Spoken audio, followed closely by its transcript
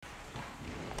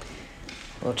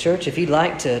Well, church, if you'd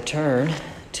like to turn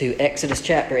to Exodus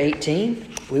chapter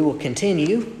 18, we will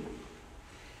continue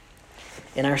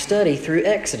in our study through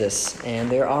Exodus. And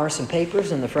there are some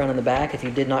papers in the front and the back. If you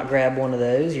did not grab one of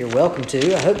those, you're welcome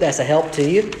to. I hope that's a help to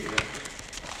you.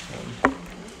 I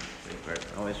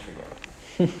always forget.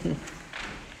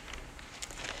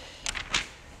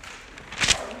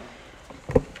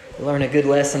 We'll learn a good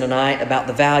lesson tonight about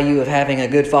the value of having a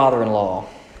good father-in-law,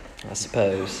 I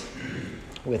suppose,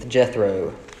 with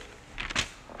Jethro.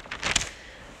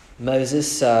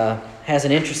 Moses has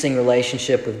an interesting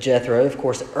relationship with Jethro. Of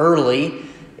course, early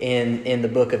in the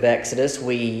book of Exodus,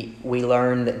 we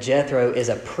learn that Jethro is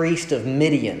a priest of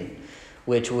Midian,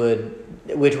 which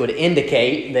would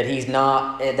indicate that he's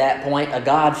not at that point a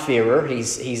God-fearer.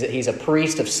 He's a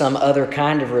priest of some other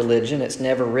kind of religion. It's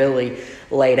never really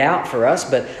laid out for us,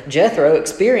 but Jethro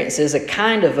experiences a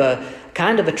kind of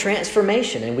a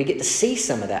transformation, and we get to see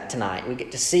some of that tonight. We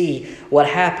get to see what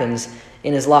happens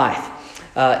in his life.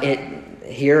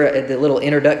 Here, the little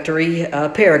introductory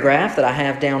paragraph that I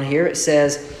have down here, it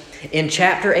says, in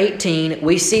chapter 18,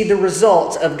 we see the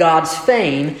results of God's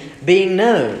fame being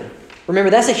known. Remember,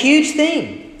 that's a huge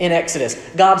theme in Exodus.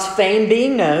 God's fame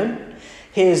being known,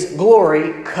 His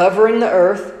glory covering the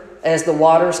earth as the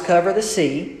waters cover the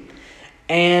sea,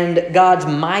 and God's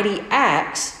mighty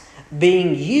acts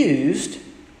being used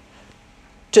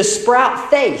to sprout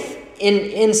faith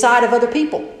inside of other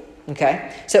people.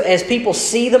 Okay? So as people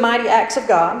see the mighty acts of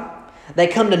God, they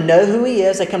come to know who He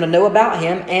is, they come to know about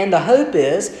Him, and the hope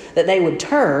is that they would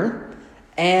turn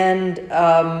and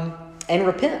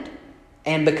repent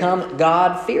and become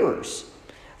God-fearers.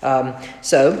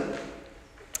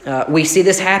 We see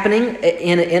this happening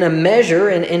in a measure,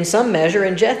 in some measure,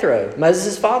 in Jethro,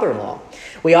 Moses' father-in-law.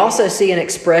 We also see an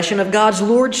expression of God's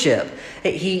lordship.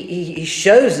 He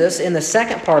shows us in the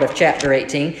second part of chapter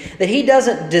 18 that He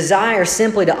doesn't desire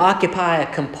simply to occupy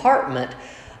a compartment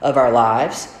of our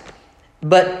lives,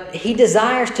 but He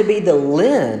desires to be the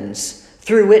lens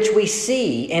through which we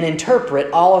see and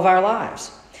interpret all of our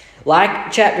lives.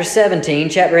 Like chapter 17,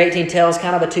 chapter 18 tells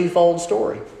kind of a twofold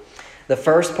story. The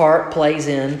first part plays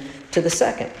in to the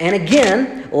second. And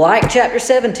again, like chapter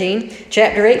 17,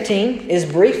 chapter 18 is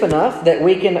brief enough that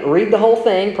we can read the whole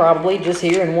thing probably just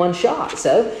here in one shot.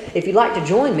 So if you'd like to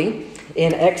join me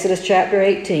in Exodus chapter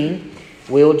 18,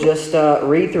 we'll just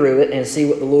read through it and see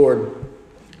what the Lord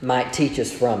might teach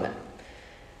us from it.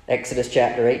 Exodus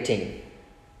chapter 18.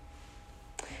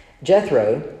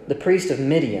 Jethro, the priest of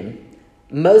Midian,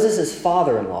 Moses'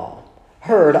 father-in-law,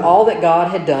 heard all that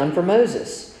God had done for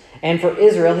Moses and for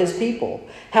Israel his people,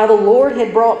 how the Lord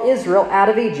had brought Israel out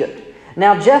of Egypt.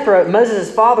 Now Jethro,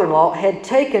 Moses' father-in-law, had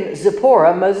taken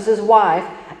Zipporah, Moses' wife,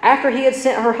 after he had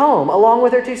sent her home, along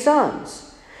with her 2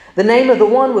 sons. The name of the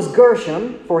one was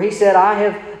Gershom, for he said, I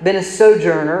have been a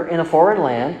sojourner in a foreign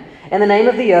land. And the name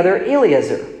of the other,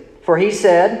 Eliezer, for he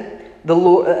said,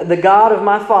 the God of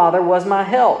my father was my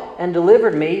help, and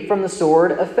delivered me from the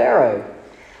sword of Pharaoh.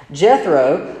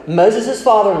 Jethro, Moses'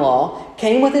 father-in-law,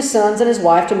 came with his sons and his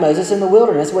wife to Moses in the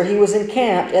wilderness, where he was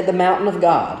encamped at the mountain of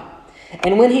God.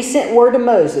 And when he sent word to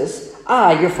Moses,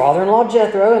 I, your father-in-law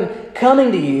Jethro, am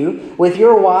coming to you with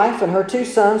your wife and her 2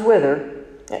 sons with her,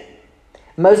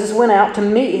 Moses went out to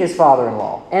meet his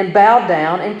father-in-law and bowed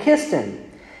down and kissed him.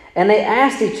 And they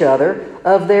asked each other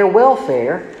of their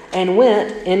welfare and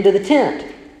went into the tent.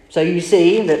 So you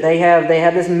see that they have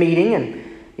this meeting,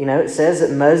 and it says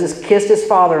that Moses kissed his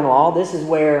father-in-law. This is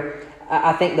where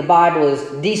I think the Bible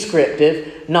is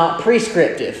descriptive, not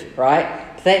prescriptive,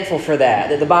 right? Thankful for that.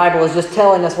 That the Bible is just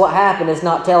telling us what happened. It's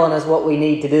not telling us what we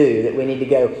need to do, that we need to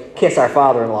go kiss our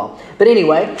father-in-law. But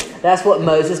anyway, that's what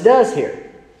Moses does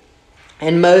here.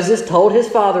 And Moses told his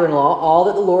father-in-law all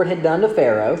that the Lord had done to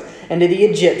Pharaoh and to the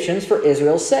Egyptians for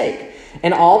Israel's sake,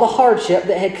 and all the hardship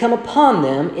that had come upon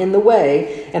them in the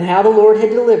way, and how the Lord had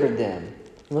delivered them.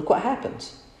 Look what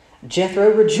happens.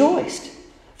 Jethro rejoiced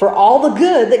for all the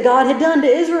good that God had done to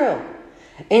Israel,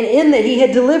 and in that He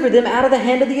had delivered them out of the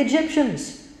hand of the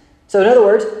Egyptians. So in other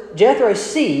words, Jethro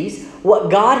sees what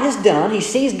God has done. He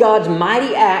sees God's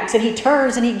mighty acts, and he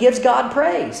turns and he gives God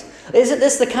praise. Isn't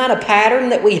this the kind of pattern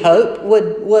that we hope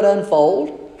would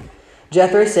unfold?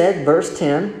 Jethro said, verse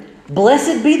 10,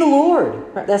 Blessed be the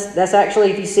Lord. That's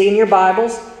actually, if you see in your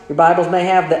Bibles may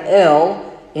have the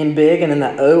L in big, and then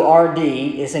the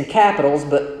O-R-D is in capitals,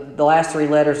 but the last 3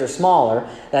 letters are smaller.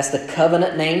 That's the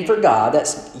covenant name for God.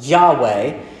 That's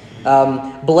Yahweh.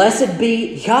 Blessed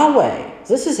be Yahweh.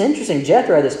 This is interesting.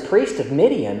 Jethro, this priest of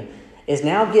Midian, is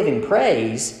now giving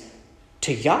praise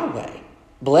to Yahweh.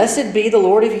 Blessed be the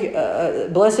Lord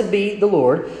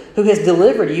who has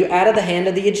delivered you out of the hand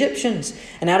of the Egyptians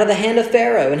and out of the hand of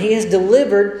Pharaoh, and he has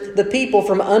delivered the people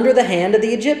from under the hand of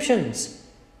the Egyptians.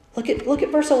 Look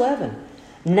at verse 11.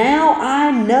 Now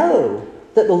I know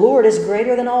that the Lord is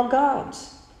greater than all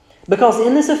gods, because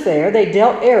in this affair they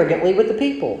dealt arrogantly with the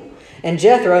people. And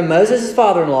Jethro, Moses'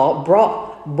 father-in-law,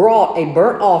 brought a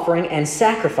burnt offering and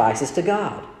sacrifices to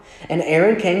God. And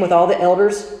Aaron came with all the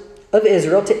elders of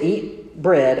Israel to eat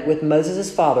bread with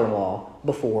Moses' father-in-law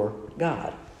before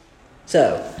God.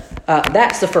 So,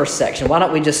 that's the first section. Why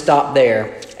don't we just stop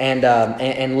there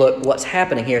and look what's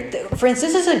happening here. Friends,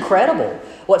 this is incredible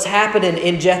what's happening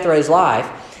in Jethro's life.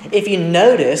 If you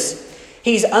notice,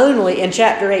 he's only, in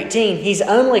chapter 18, he's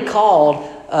only called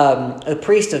a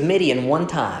priest of Midian one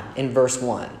time in verse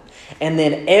 1. And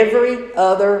then every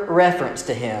other reference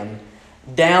to him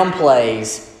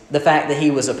downplays the fact that he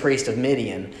was a priest of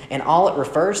Midian. And all it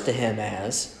refers to him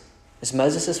as is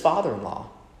Moses' father-in-law.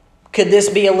 Could this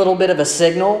be a little bit of a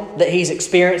signal that he's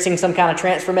experiencing some kind of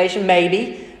transformation?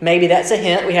 Maybe. Maybe that's a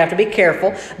hint. We have to be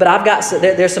careful. But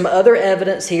there's some other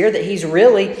evidence here that he's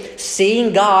really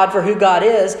seeing God for who God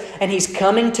is, and he's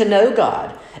coming to know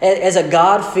God as a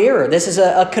God-fearer. This is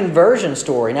a conversion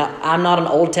story. Now, I'm not an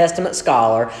Old Testament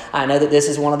scholar. I know that this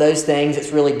is one of those things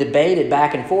that's really debated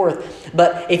back and forth.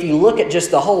 But if you look at just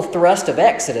the whole thrust of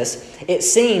Exodus, it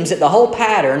seems that the whole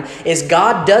pattern is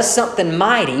God does something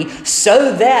mighty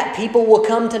so that people will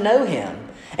come to know him.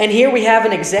 And here we have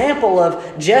an example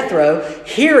of Jethro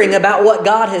hearing about what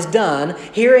God has done,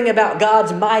 hearing about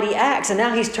God's mighty acts, and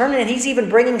now he's turning and he's even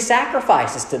bringing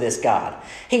sacrifices to this God.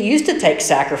 He used to take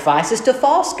sacrifices to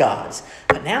false gods,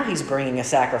 but now he's bringing a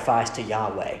sacrifice to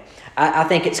Yahweh. I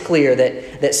think it's clear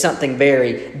that something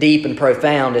very deep and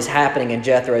profound is happening in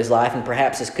Jethro's life, and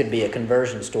perhaps this could be a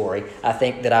conversion story. I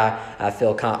think that I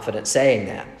feel confident saying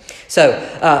that. So,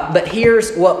 but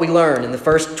here's what we learn in the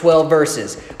first 12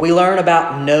 verses. We learn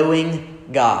about knowing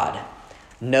God.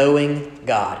 Knowing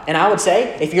God. And I would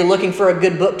say, if you're looking for a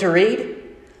good book to read,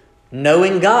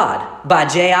 Knowing God by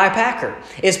J.I. Packer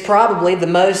is probably the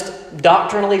most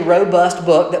doctrinally robust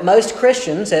book that most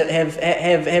Christians have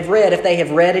read, if they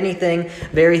have read anything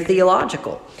very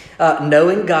theological.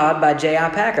 Knowing God by J.I.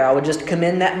 Packer. I would just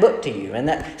commend that book to you. And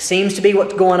that seems to be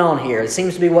what's going on here. It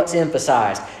seems to be what's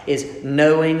emphasized, is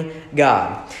knowing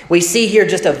God. We see here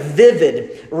just a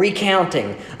vivid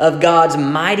recounting of God's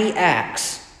mighty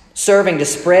acts, serving to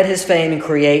spread his fame and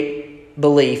create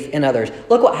belief in others.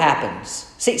 Look what happens.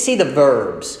 See the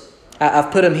verbs.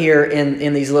 I've put them here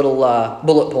in these little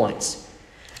bullet points.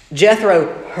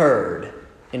 Jethro heard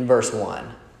in verse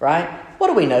 1, right? What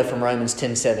do we know from Romans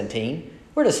 10:17?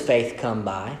 Where does faith come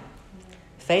by?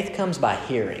 Faith comes by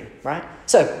hearing, right?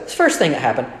 So, this first thing that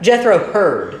happened, Jethro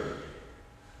heard.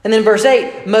 And then verse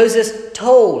 8, Moses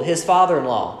told his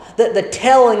father-in-law. The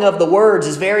telling of the words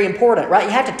is very important, right?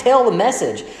 You have to tell the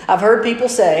message. I've heard people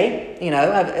say,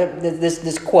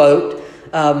 this quote,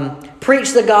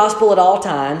 preach the gospel at all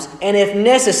times, and if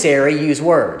necessary, use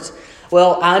words.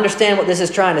 Well, I understand what this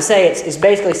is trying to say. It's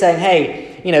basically saying,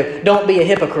 hey, don't be a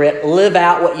hypocrite. Live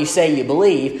out what you say you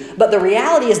believe. But the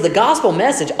reality is the gospel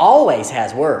message always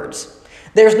has words.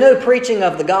 There's no preaching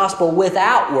of the gospel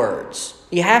without words.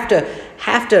 You have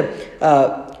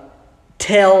to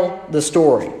tell the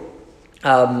story.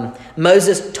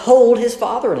 Moses told his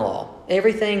father-in-law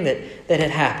everything that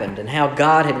had happened and how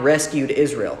God had rescued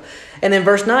Israel. And then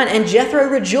verse 9, and Jethro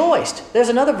rejoiced. There's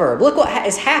another verb. Look what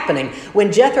is happening.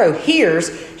 When Jethro hears,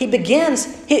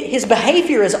 his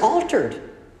behavior is altered.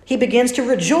 He begins to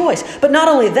rejoice. But not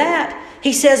only that,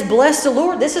 he says, bless the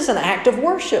Lord. This is an act of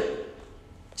worship.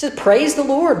 He says, praise the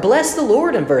Lord, bless the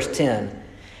Lord in verse 10.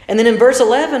 And then in verse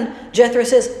 11, Jethro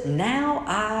says, now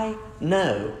I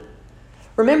know.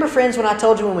 Remember, friends, when I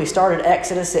told you when we started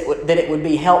Exodus that it would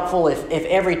be helpful if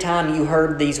every time you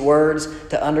heard these words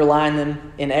to underline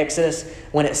them in Exodus,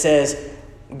 when it says,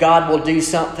 God will do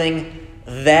something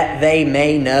that they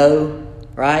may know,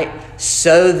 right?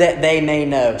 So that they may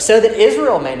know. So that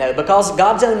Israel may know, because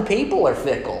God's own people are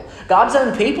fickle. God's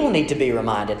own people need to be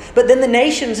reminded. But then the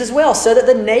nations as well, so that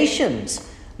the nations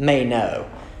may know.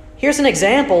 Here's an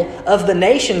example of the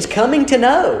nations coming to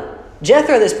know.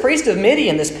 Jethro, this priest of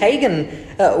Midian, this pagan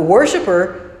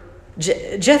worshiper,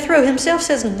 Jethro himself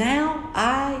says, now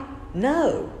I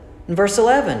know. In verse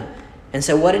 11. And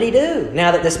so what did he do?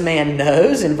 Now that this man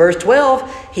knows, in verse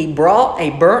 12, he brought a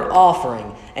burnt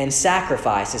offering and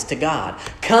sacrifices to God.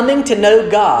 Coming to know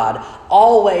God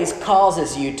always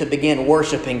causes you to begin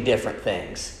worshiping different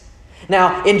things.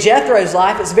 Now, in Jethro's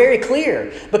life, it's very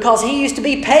clear, because he used to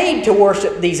be paid to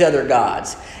worship these other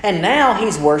gods. And now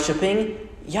he's worshiping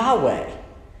Yahweh.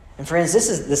 And friends, this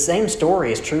is the same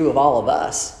story is true of all of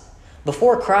us.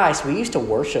 Before Christ, we used to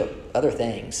worship other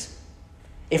things.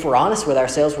 If we're honest with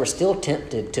ourselves, we're still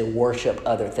tempted to worship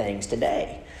other things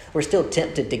today. We're still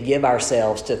tempted to give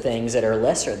ourselves to things that are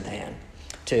lesser than,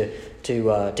 to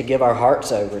give our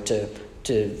hearts over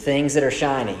to things that are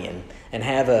shiny and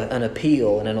have an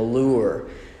appeal and an allure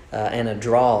and a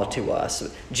draw to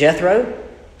us. Jethro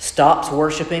stops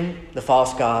worshiping the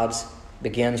false gods,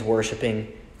 begins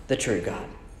worshiping the true God.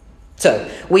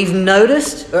 So we've noted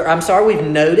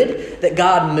that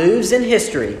God moves in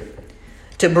history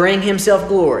to bring himself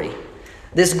glory.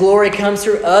 This glory comes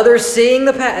through others seeing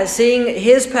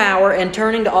his power and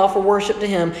turning to offer worship to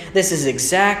him. This is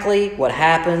exactly what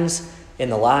happens in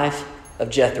the life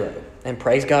of Jethro. And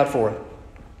praise God for it.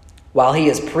 While he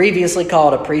is previously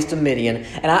called a priest of Midian,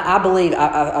 and I believe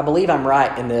I'm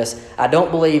right in this. I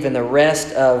don't believe in the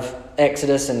rest of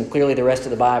Exodus and clearly the rest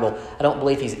of the Bible, I don't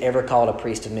believe he's ever called a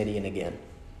priest of Midian again.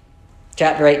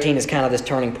 Chapter 18 is kind of this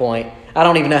turning point. I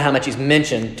don't even know how much he's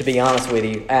mentioned, to be honest with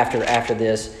you, after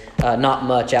this. Not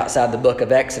much outside the book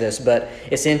of Exodus, but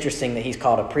it's interesting that he's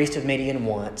called a priest of Midian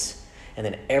once, and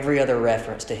then every other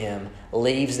reference to him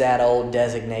leaves that old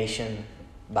designation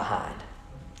behind.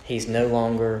 He's no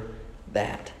longer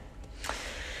that.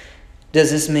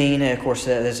 Does this mean, of course,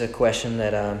 there's a question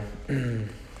that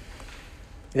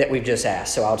that we've just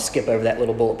asked, so I'll skip over that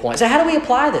little bullet point. So how do we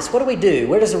apply this? What do we do?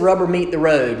 Where does the rubber meet the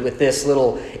road with this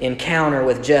little encounter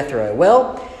with Jethro?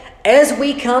 Well, as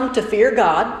we come to fear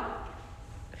God,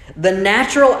 the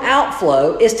natural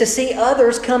outflow is to see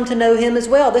others come to know him as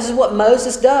well. This is what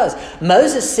Moses does.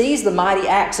 Moses sees the mighty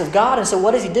acts of God, and so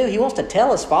what does he do? He wants to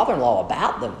tell his father-in-law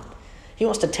about them. He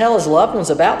wants to tell his loved ones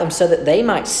about them so that they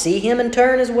might see him in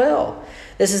turn as well.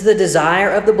 This is the desire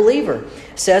of the believer.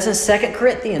 It says in 2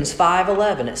 Corinthians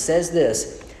 5:11, it says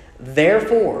this,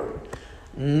 "Therefore,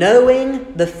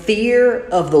 knowing the fear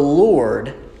of the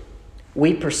Lord,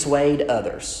 we persuade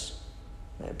others."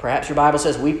 Perhaps your Bible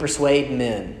says we persuade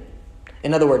men.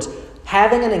 In other words,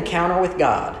 having an encounter with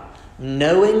God,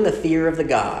 knowing the fear of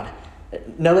God,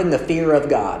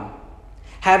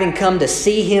 having come to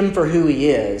see him for who he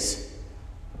is,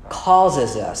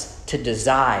 causes us to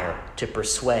desire to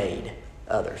persuade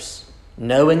others.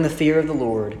 Knowing the fear of the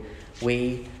Lord,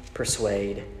 we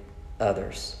persuade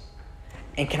others.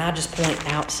 And can I just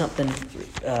point out something?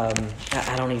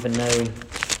 I don't even know.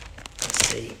 Let's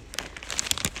see.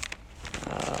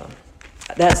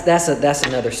 That's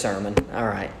another sermon. All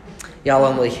right, y'all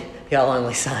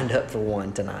only signed up for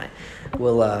one tonight.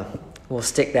 We'll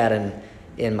stick that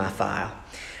in my file.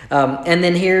 And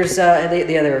then here's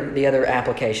the other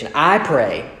application. I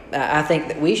think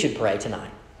that we should pray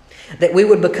tonight that we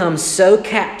would become so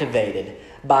captivated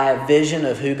by a vision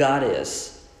of who God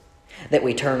is that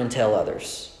we turn and tell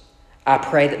others. I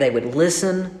pray that they would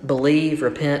listen, believe,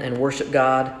 repent, and worship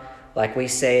God like we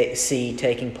see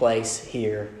taking place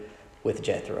here with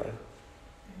Jethro.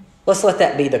 Let's let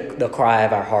that be the cry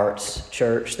of our hearts,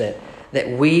 church, that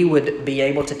we would be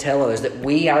able to tell others, that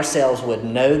we ourselves would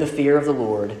know the fear of the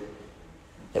Lord,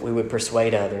 that we would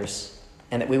persuade others,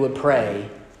 and that we would pray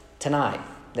tonight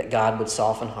that God would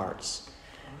soften hearts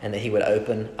and that he would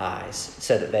open eyes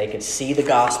so that they could see the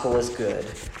gospel as good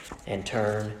and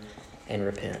turn and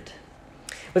repent.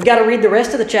 We've got to read the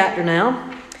rest of the chapter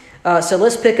now. So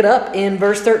let's pick it up in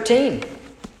verse 13.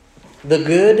 The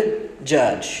good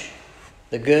judge.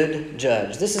 The good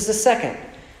judge. This is the second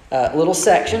little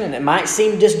section, and it might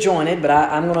seem disjointed, but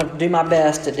I'm going to do my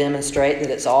best to demonstrate that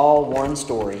it's all one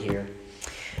story here.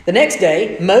 The next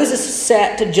day, Moses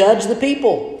sat to judge the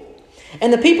people,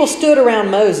 and the people stood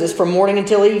around Moses from morning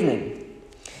until evening.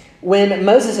 When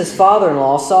Moses'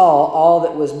 father-in-law saw all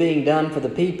that was being done for the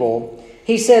people,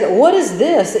 he said, "What is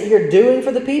this that you're doing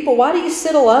for the people? Why do you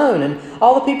sit alone and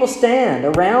all the people stand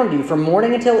around you from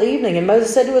morning until evening?" And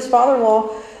Moses said to his father-in-law,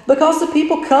 "Because the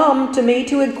people come to me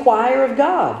to inquire of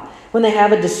God. When they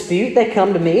have a dispute, they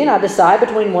come to me, and I decide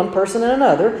between one person and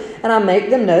another, and I make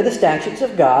them know the statutes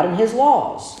of God and his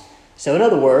laws." So in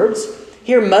other words,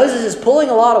 here Moses is pulling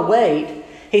a lot of weight.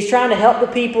 He's trying to help the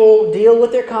people deal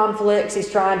with their conflicts.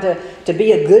 He's trying to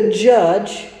be a good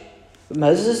judge. But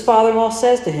Moses' father-in-law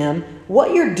says to him,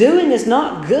 "What you're doing is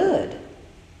not good."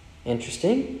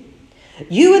 Interesting.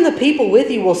 "You and the people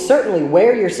with you will certainly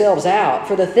wear yourselves out,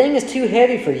 for the thing is too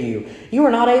heavy for you. You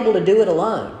are not able to do it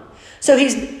alone." So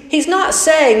he's not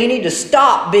saying you need to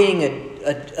stop being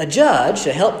a judge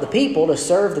to help the people, to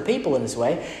serve the people in this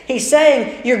way. He's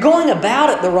saying you're going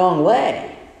about it the wrong way.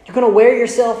 You're going to wear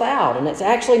yourself out, and it's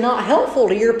actually not helpful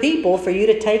to your people for you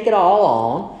to take it all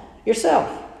on yourself.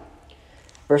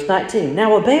 Verse 19,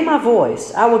 now obey my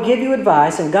voice. I will give you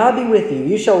advice, and God be with you.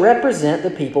 You shall represent the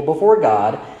people before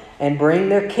God and bring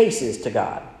their cases to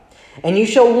God. And you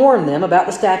shall warn them about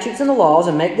the statutes and the laws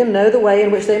and make them know the way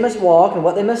in which they must walk and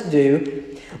what they must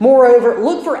do. Moreover,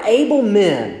 look for able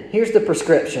men. Here's the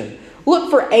prescription. Look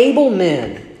for able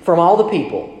men from all the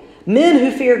people, men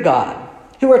who fear God,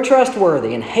 who are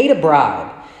trustworthy and hate a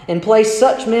bribe, and place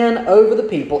such men over the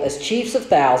people as chiefs of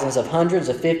thousands, of hundreds,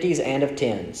 of fifties, and of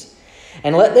tens.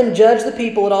 And let them judge the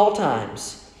people at all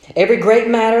times. Every great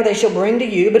matter they shall bring to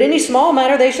you, but any small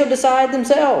matter they shall decide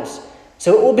themselves.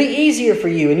 So it will be easier for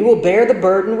you, and you will bear the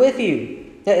burden with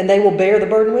you. And they will bear the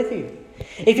burden with you.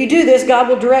 If you do this, God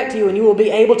will direct you, and you will be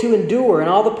able to endure, and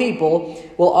all the people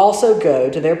will also go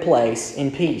to their place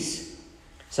in peace.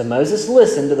 So Moses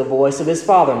listened to the voice of his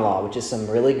father-in-law, which is some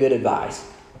really good advice.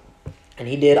 And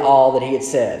he did all that he had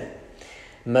said.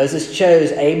 Moses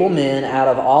chose able men out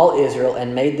of all Israel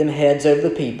and made them heads over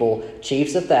the people,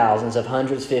 chiefs of thousands, of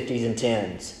hundreds, fifties, and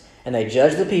tens. And they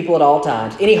judged the people at all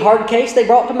times. Any hard case they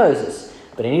brought to Moses,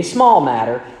 but any small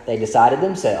matter they decided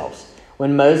themselves.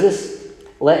 When Moses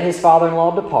let his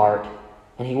father-in-law depart,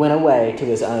 and he went away to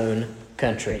his own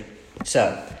country.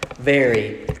 So,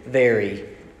 very, very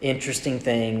interesting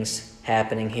things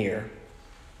happening here.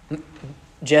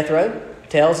 Jethro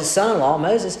tells his son-in-law,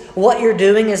 Moses, what you're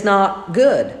doing is not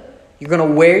good. You're going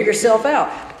to wear yourself out.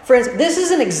 Friends, this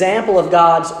is an example of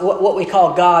God's, what we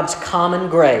call God's common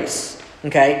grace,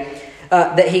 okay,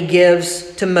 that he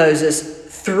gives to Moses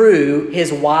through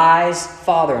his wise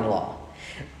father-in-law.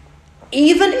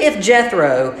 Even if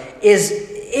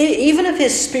even if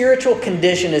his spiritual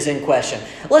condition is in question,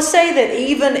 let's say that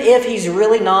even if he's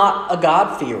really not a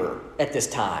God-fearer at this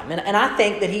time, and I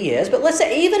think that he is, but let's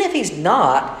say even if he's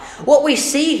not, what we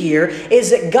see here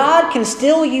is that God can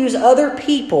still use other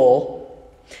people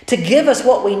to give us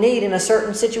what we need in a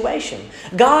certain situation.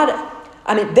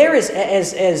 There is,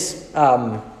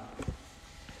 I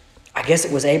guess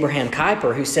it was Abraham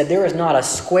Kuyper who said, there is not a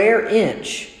square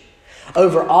inch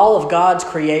over all of God's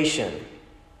creation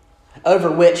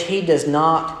over which he does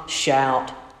not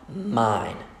shout,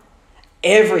 mine.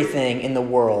 Everything in the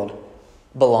world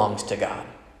belongs to God.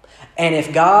 And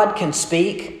if God can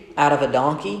speak out of a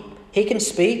donkey, he can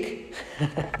speak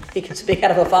he can speak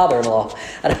out of a father-in-law.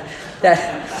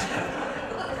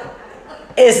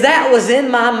 As that was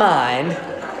in my mind,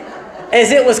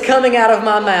 as it was coming out of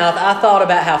my mouth, I thought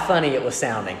about how funny it was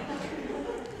sounding.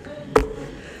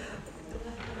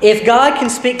 If God can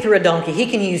speak through a donkey, he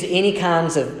can use any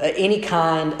kind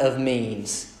of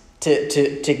means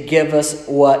to give us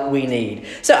what we need.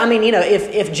 So,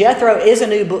 if Jethro is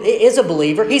a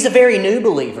believer, he's a very new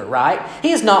believer, right?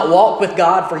 He has not walked with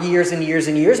God for years and years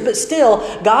and years, but still,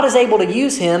 God is able to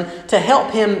use him to help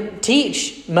him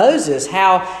teach Moses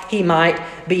how he might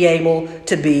be able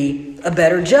to be a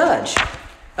better judge.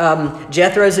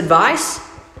 Jethro's advice: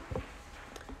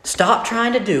 stop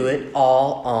trying to do it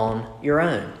all on your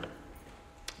own.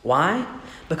 Why?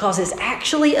 Because it's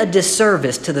actually a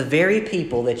disservice to the very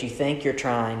people that you think you're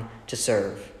trying to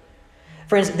serve.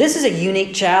 Friends, this is a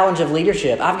unique challenge of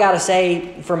leadership. I've got to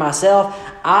say for myself,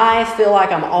 I feel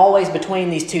like I'm always between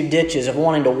these two ditches of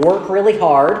wanting to work really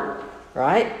hard,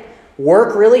 right?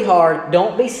 Work really hard.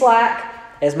 Don't be slack.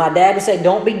 As my dad would say,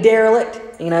 don't be derelict.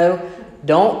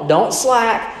 Don't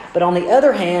slack. But on the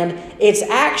other hand, it's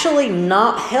actually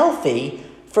not healthy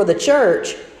for the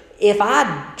church if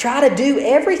I try to do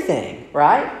everything,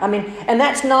 right? And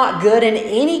that's not good in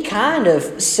any kind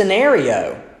of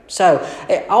scenario. So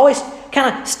always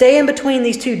kind of stay in between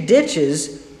these two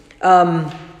ditches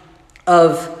of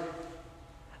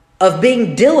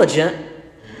being diligent,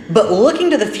 but looking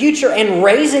to the future and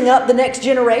raising up the next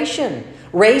generation,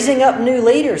 raising up new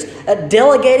leaders,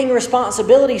 delegating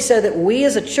responsibility so that we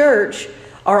as a church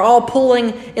are all pulling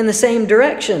in the same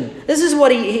direction. This is what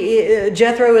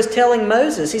Jethro is telling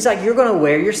Moses. He's like, you're going to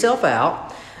wear yourself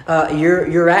out.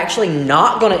 You're actually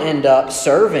not going to end up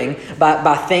serving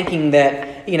by thinking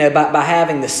that, by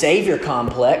having the Savior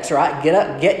complex, right?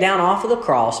 Get down off of the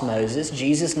cross, Moses.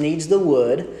 Jesus needs the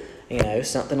wood,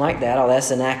 something like that. Oh,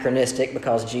 that's anachronistic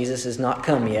because Jesus has not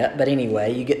come yet. But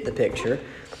anyway, you get the picture.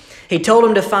 He told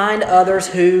him to find others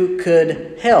who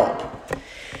could help.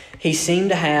 He seemed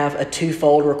to have a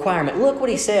twofold requirement. Look what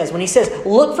he says. When he says,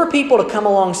 look for people to come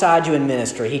alongside you in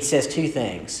ministry, he says two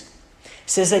things. He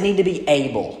says they need to be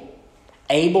able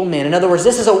men. In other words,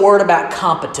 this is a word about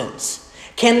competence.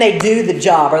 Can they do the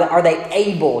job? Are they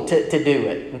able to do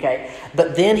it? Okay.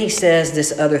 But then he says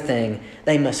this other thing.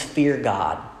 They must fear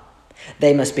God.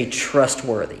 They must be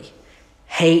trustworthy.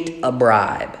 Hate a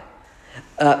bribe.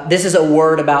 This is a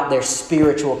word about their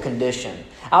spiritual condition.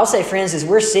 I'll say, friends, as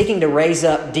we're seeking to raise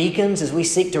up deacons, as we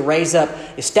seek to raise up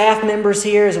staff members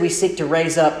here, as we seek to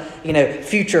raise up,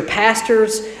 future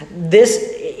pastors,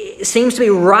 this seems to be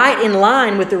right in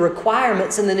line with the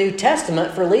requirements in the New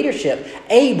Testament for leadership.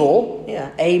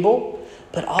 Able,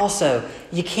 but also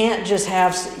you can't just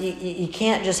have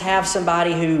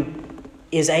somebody who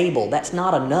is able. That's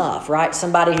not enough, right?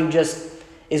 Somebody who just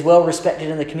is well respected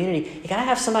in the community. You got to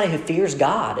have somebody who fears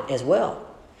God as well.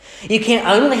 You can't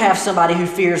only have somebody who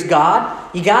fears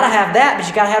God. You got to have that, but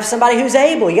you got to have somebody who's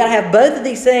able. You got to have both of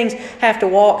these things have to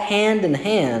walk hand in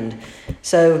hand.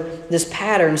 So this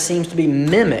pattern seems to be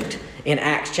mimicked in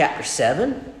Acts chapter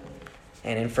 7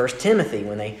 and in 1 Timothy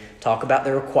when they talk about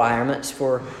the requirements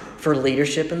for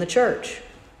leadership in the church.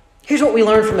 Here's what we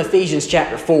learn from Ephesians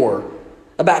chapter 4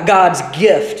 about God's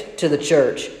gift to the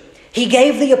church. He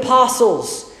gave the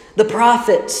apostles, the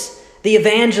prophets, the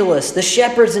evangelists, the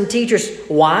shepherds and teachers.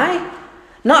 Why?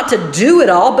 Not to do it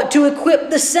all, but to equip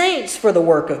the saints for the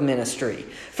work of ministry,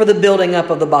 for the building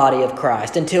up of the body of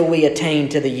Christ, until we attain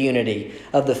to the unity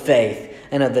of the faith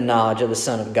and of the knowledge of the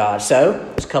Son of God. So,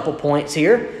 there's a couple points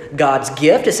here. God's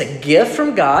gift is a gift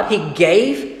from God. He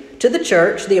gave to the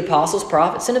church the apostles,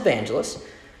 prophets, and evangelists.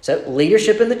 So,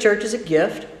 leadership in the church is a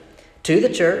gift to the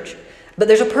church. But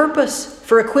there's a purpose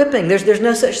for equipping. There's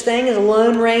no such thing as a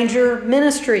Lone Ranger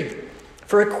ministry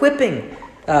for equipping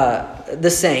the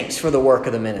saints for the work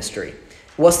of the ministry.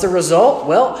 What's the result?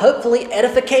 Well, hopefully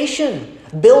edification,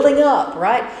 building up,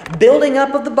 right? Building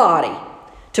up of the body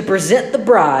to present the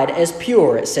bride as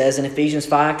pure, it says in Ephesians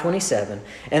 5:27.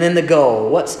 And then the goal.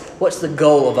 What's the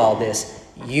goal of all this?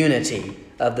 Unity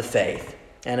of the faith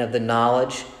and of the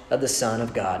knowledge of the Son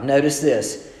of God. Notice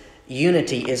this.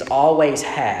 Unity is always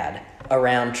had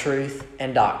around truth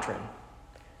and doctrine.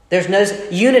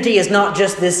 Unity is not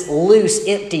just this loose,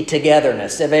 empty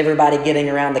togetherness of everybody getting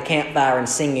around the campfire and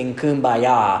singing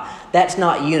Kumbaya. That's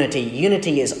not unity.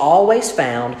 Unity is always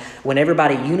found when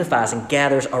everybody unifies and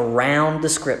gathers around the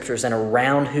Scriptures and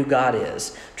around who God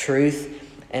is, truth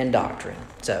and doctrine.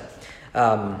 So,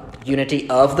 unity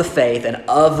of the faith and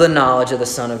of the knowledge of the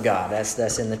Son of God.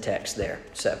 That's in the text there.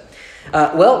 So,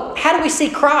 how do we see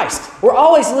Christ? We're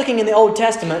always looking in the Old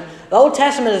Testament. The Old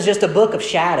Testament is just a book of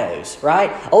shadows,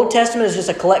 right? Old Testament is just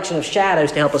a collection of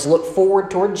shadows to help us look forward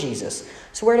toward Jesus.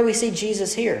 So where do we see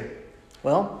Jesus here?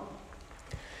 Well,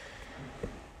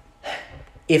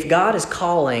 if God is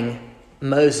calling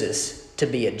Moses to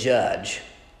be a judge,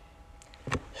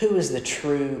 who is the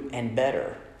true and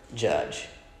better judge?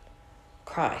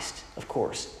 Christ, of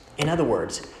course. In other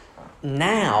words,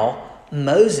 now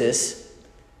Moses,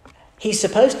 he's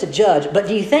supposed to judge, but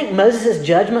do you think Moses'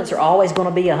 judgments are always going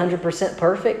to be 100%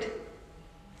 perfect?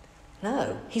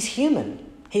 No, he's human.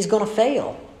 He's going to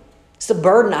fail. It's the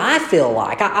burden I feel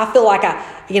like. I feel like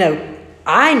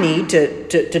I need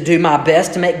to do my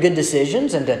best to make good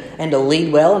decisions and to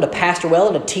lead well and to pastor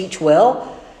well and to teach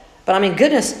well. But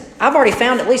goodness, I've already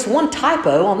found at least one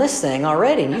typo on this thing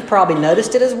already, and you've probably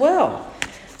noticed it as well.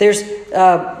 There's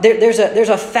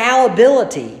a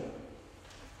fallibility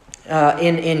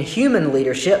in human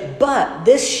leadership, but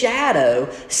this shadow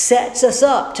sets us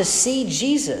up to see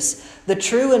Jesus, the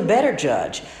true and better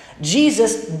judge.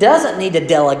 Jesus doesn't need to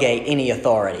delegate any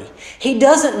authority. He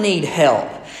doesn't need help.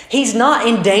 He's not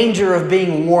in danger of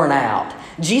being worn out.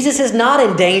 Jesus is not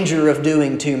in danger of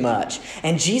doing too much.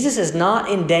 And Jesus is not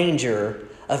in danger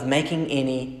of making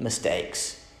any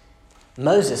mistakes.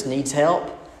 Moses needs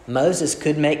help. Moses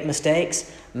could make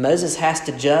mistakes. Moses has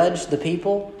to judge the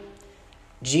people.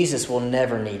 Jesus will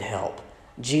never need help.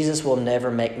 Jesus will never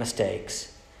make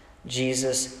mistakes.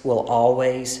 Jesus will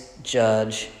always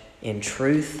judge in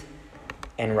truth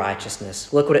and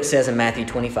righteousness. Look what it says in Matthew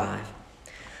 25.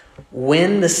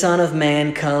 When the Son of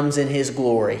Man comes in his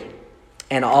glory,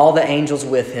 and all the angels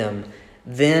with him,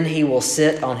 then he will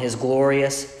sit on his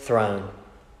glorious throne.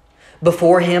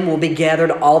 Before him will be gathered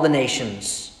all the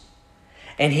nations,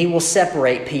 and he will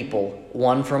separate people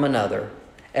one from another,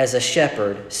 as a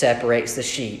shepherd separates the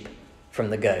sheep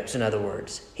from the goats. In other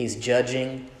words, he's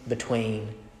judging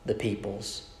between the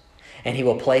peoples. And he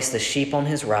will place the sheep on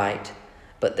his right,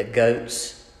 but the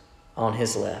goats on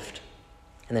his left.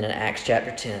 And then in Acts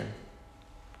chapter 10,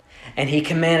 and he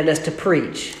commanded us to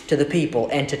preach to the people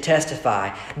and to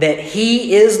testify that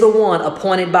he is the one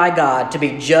appointed by God to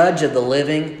be judge of the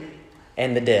living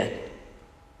and the dead.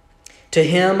 To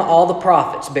him all the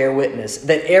prophets bear witness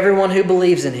that everyone who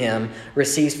believes in him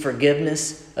receives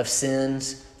forgiveness of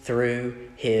sins through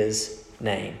his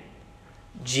name.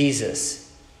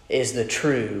 Jesus is the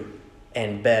true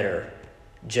and better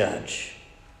judge.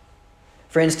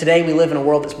 Friends, today we live in a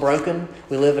world that's broken.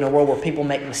 We live in a world where people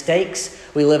make mistakes.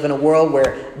 We live in a world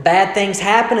where bad things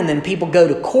happen and then people go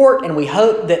to court, and we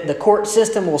hope that the court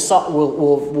system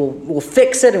will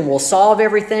fix it and will solve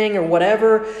everything or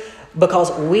whatever,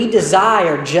 because we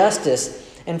desire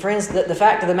justice. And friends, the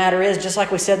fact of the matter is, just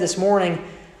like we said this morning,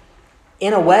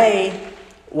 in a way,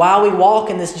 while we walk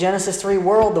in this Genesis 3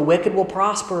 world, the wicked will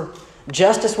prosper.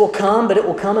 Justice will come, but it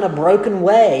will come in a broken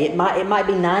way. It might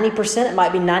be 90%, it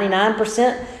might be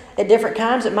 99%. At different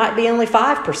times, it might be only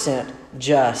 5%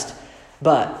 just.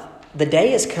 But the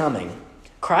day is coming.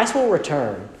 Christ will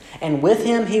return, and with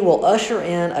him he will usher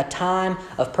in a time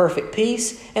of perfect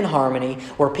peace and harmony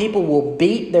where people will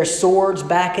beat their swords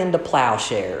back into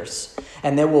plowshares,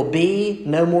 and there will be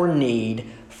no more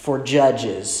need for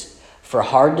judges, for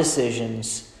hard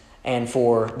decisions, and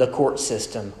for the court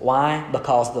system. Why?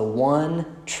 Because the one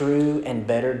true and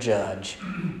better judge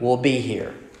will be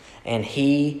here, and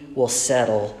he will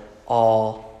settle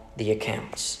all the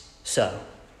accounts. So,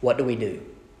 what do?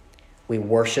 We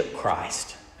worship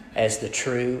Christ as the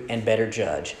true and better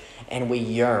judge, and we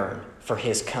yearn for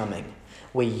his coming.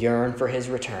 We yearn for his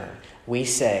return. We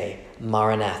say,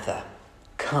 Maranatha,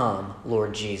 come,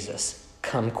 Lord Jesus,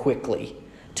 come quickly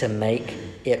to make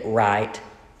it right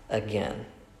again.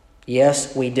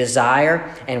 Yes, we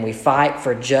desire and we fight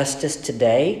for justice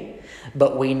today,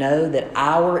 but we know that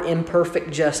our imperfect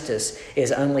justice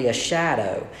is only a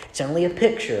shadow. It's only a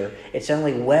picture. It's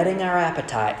only whetting our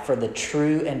appetite for the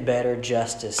true and better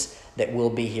justice that will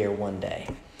be here one day.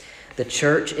 The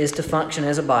church is to function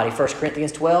as a body. 1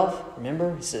 Corinthians 12,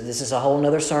 remember? This is a whole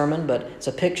other sermon, but it's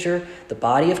a picture. The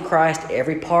body of Christ,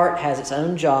 every part has its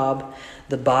own job.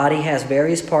 The body has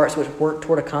various parts which work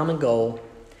toward a common goal.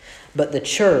 But the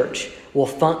church will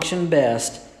function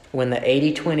best when the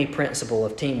 80-20 principle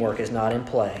of teamwork is not in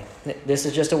play. This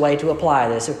is just a way to apply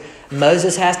this.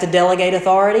 Moses has to delegate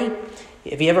authority.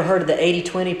 Have you ever heard of the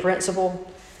 80-20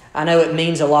 principle? I know it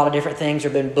means a lot of different things.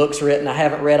 There have been books written. I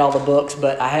haven't read all the books,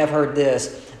 but I have heard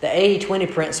this. The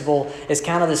 80-20 principle is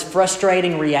kind of this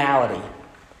frustrating reality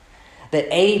that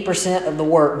 80% of the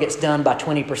work gets done by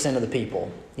 20% of the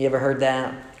people. You ever heard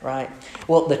that? Right?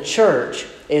 Well, the church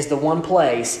is the one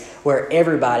place where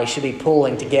everybody should be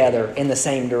pulling together in the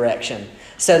same direction,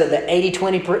 so that the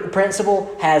 80-20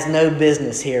 principle has no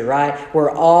business here, right?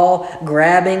 We're all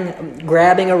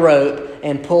grabbing a rope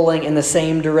and pulling in the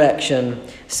same direction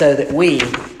so that we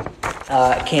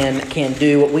can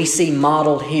do what we see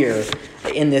modeled here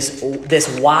in this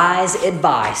wise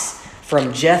advice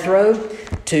from Jethro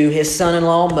to his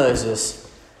son-in-law Moses,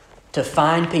 to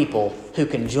find people who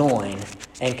can join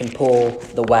and can pull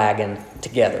the wagon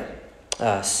together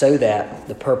so that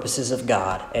the purposes of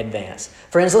God advance.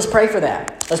 Friends, let's pray for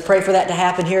that. Let's pray for that to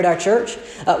happen here at our church.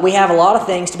 We have a lot of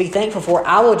things to be thankful for.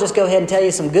 I will just go ahead and tell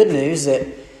you some good news that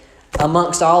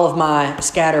amongst all of my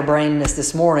scatterbrainness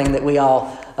this morning that we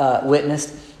all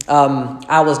witnessed,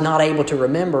 I was not able to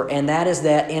remember, and that is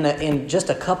that in just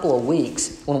a couple of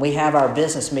weeks, when we have our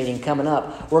business meeting coming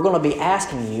up, we're going to be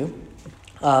asking you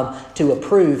to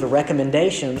approve a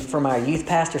recommendation from our youth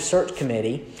pastor search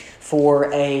committee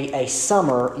for a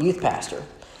summer youth pastor.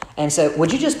 And so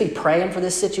would you just be praying for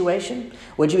this situation?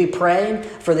 Would you be praying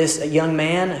for this young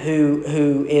man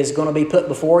who is going to be put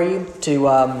before you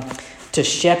to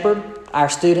shepherd our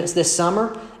students this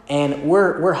summer? And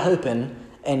we're hoping,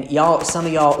 and some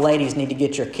of y'all ladies need to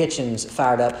get your kitchens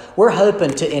fired up. We're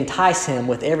hoping to entice him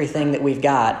with everything that we've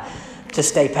got to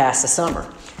stay past the summer.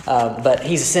 But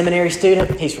he's a seminary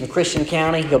student. He's from Christian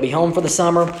County. He'll be home for the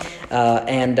summer.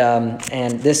 And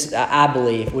this, I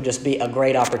believe, will just be a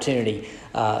great opportunity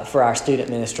for our student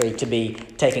ministry to be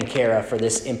taken care of for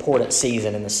this important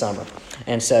season in the summer.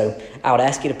 And so I would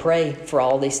ask you to pray for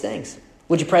all these things.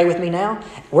 Would you pray with me now?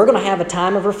 We're going to have a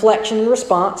time of reflection and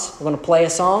response. We're going to play a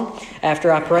song after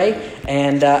I pray,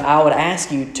 and I would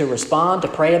ask you to respond, to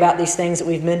pray about these things that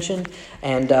we've mentioned,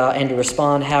 and to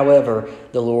respond however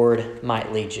the Lord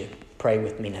might lead you. Pray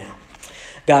with me now.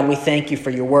 God, we thank you for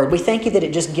your word. We thank you that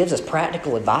it just gives us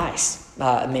practical advice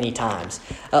many times.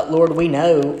 Lord, we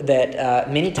know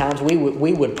that many times we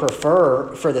would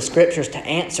prefer for the Scriptures to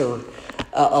answer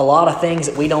a lot of things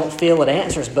that we don't feel it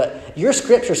answers, but your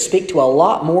Scriptures speak to a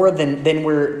lot more than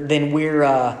we're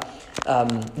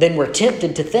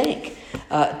tempted to think.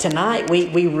 Tonight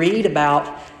we read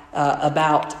about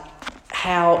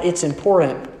how it's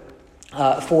important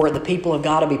for the people of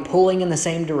God to be pulling in the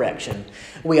same direction.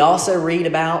 We also read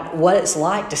about what it's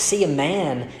like to see a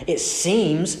man, it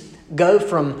seems, go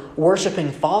from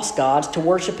worshiping false gods to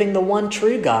worshiping the one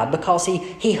true God, because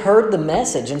he heard the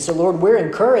message. And so, Lord, we're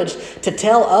encouraged to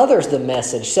tell others the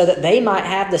message so that they might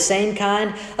have the same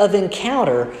kind of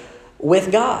encounter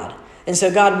with God. And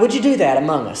so, God, would you do that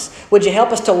among us? Would you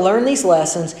help us to learn these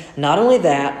lessons? Not only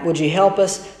that, would you help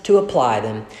us to apply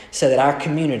them so that our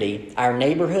community, our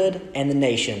neighborhood, and the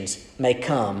nations may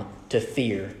come to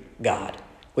fear God?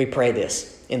 We pray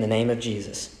this in the name of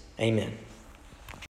Jesus. Amen.